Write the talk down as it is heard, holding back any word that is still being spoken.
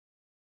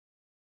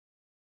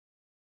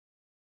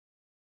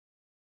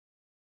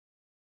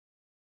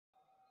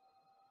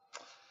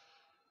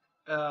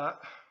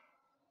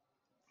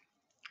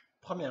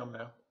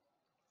Premièrement,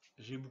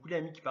 j'ai beaucoup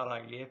d'amis qui parlent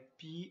anglais,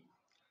 puis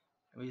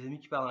mes amis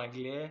qui parlent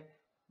anglais,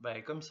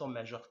 ben, comme ils sont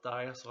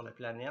majoritaires sur la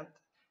planète,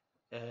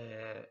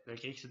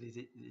 malgré que c'est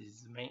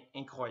des humains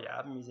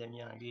incroyables, mes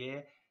amis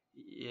anglais,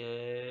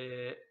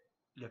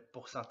 le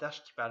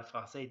pourcentage qui parlent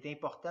français est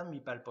important, mais ils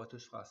ne parlent pas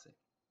tous français.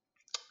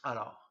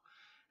 Alors,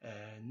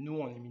 nous,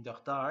 on est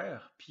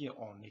minoritaires, puis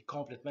on est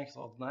complètement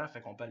extraordinaire,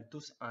 fait qu'on parle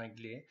tous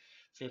anglais.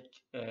 Fait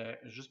que,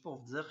 juste pour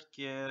vous dire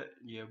qu'il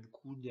y a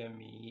beaucoup de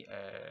mes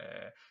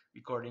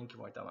recordings qui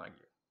vont être en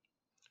anglais.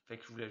 Fait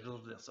que je voulais juste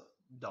vous dire ça.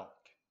 Donc,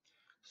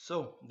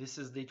 so, this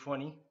is day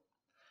 20.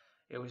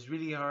 It was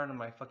really hard on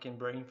my fucking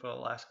brain for the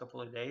last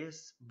couple of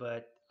days,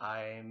 but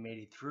I made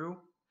it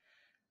through.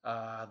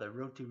 The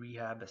road to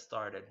rehab has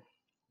started.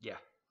 Yeah.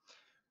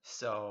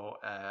 So,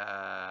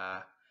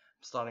 I'm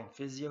starting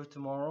physio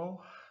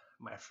tomorrow.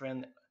 My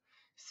friend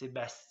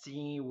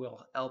Sebastien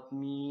will help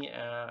me.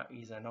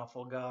 He's an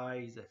awful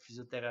guy. He's a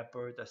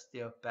physiotherapist,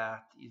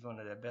 osteopath. He's one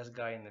of the best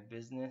guys in the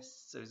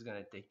business, so he's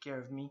going to take care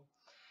of me.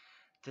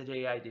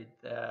 Today I did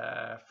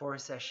 4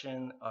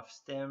 sessions of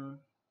stim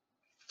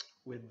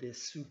with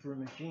this super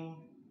machine,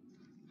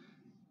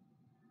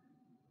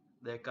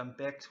 the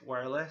Compex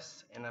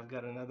wireless, and I've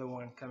got another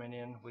one coming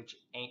in which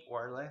ain't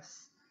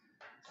wireless,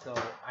 so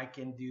I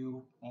can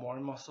do more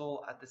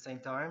muscle at the same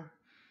time.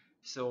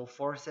 So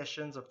 4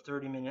 sessions of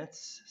 30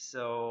 minutes,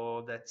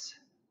 so that's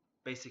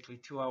basically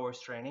 2 hours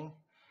training.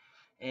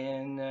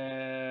 And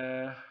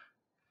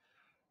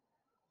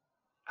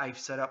I've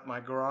set up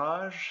my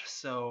garage,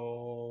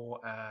 so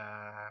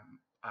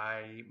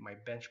my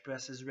bench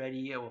press is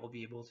ready. I will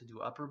be able to do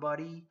upper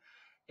body,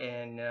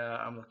 and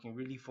I'm looking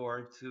really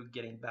forward to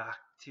getting back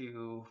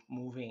to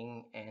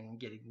moving and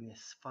getting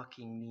this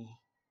fucking knee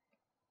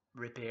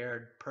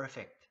repaired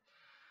perfect.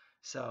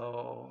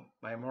 So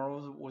my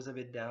morale was a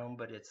bit down,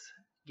 but it's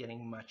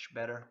getting much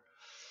better.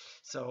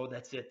 So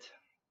that's it.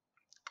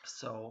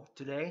 So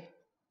today,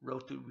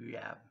 road to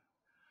rehab.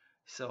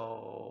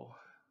 So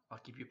I'll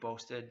keep you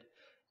posted,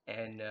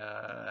 and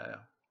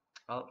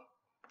I'll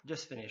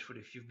just finish with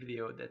a few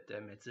videos that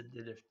Metsa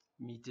did of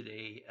me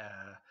today,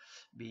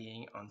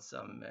 being on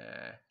some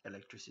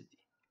electricity,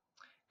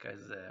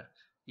 because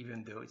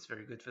even though it's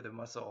very good for the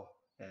muscle,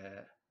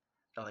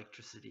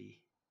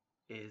 electricity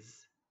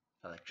is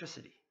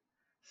electricity,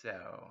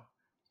 so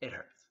it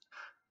hurts.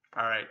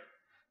 All right,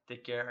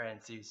 take care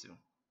and see you soon.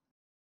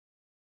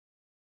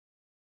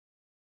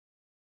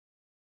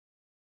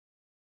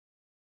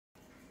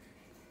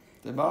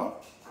 C'est bon?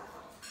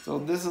 So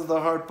this is the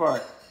hard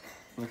part,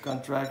 the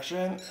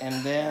contraction,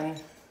 and then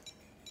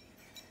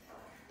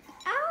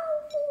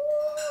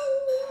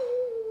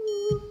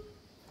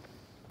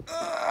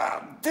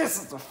this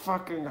is the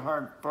fucking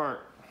hard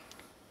part.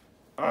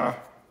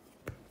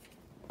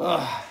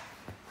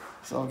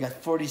 So I've got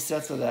 40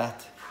 sets of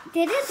that.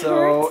 Did it so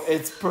hurt?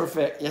 It's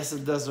perfect. Yes,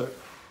 it does hurt.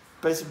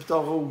 Pince le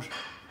bouton rouge.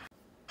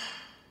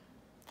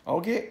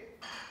 OK.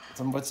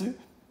 Ça me va-tu?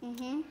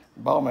 Mm-hmm.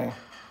 Bon, ben.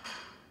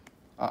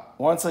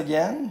 Once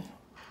again,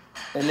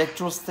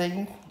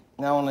 electrostim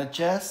now on the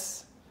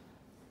chest.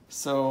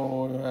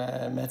 So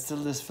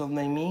Mathilde is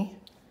filming me.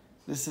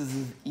 This is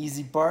the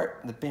easy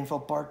part. The painful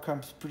part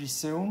comes pretty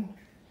soon.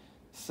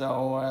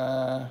 So,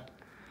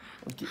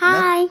 okay.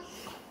 Hi.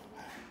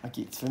 Ok,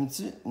 tu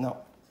filmes-tu? Non.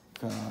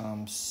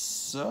 Comme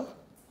ça.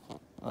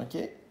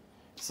 Ok.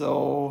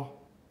 So,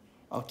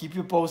 I'll keep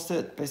you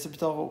posted. Pince le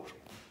bouton rouge.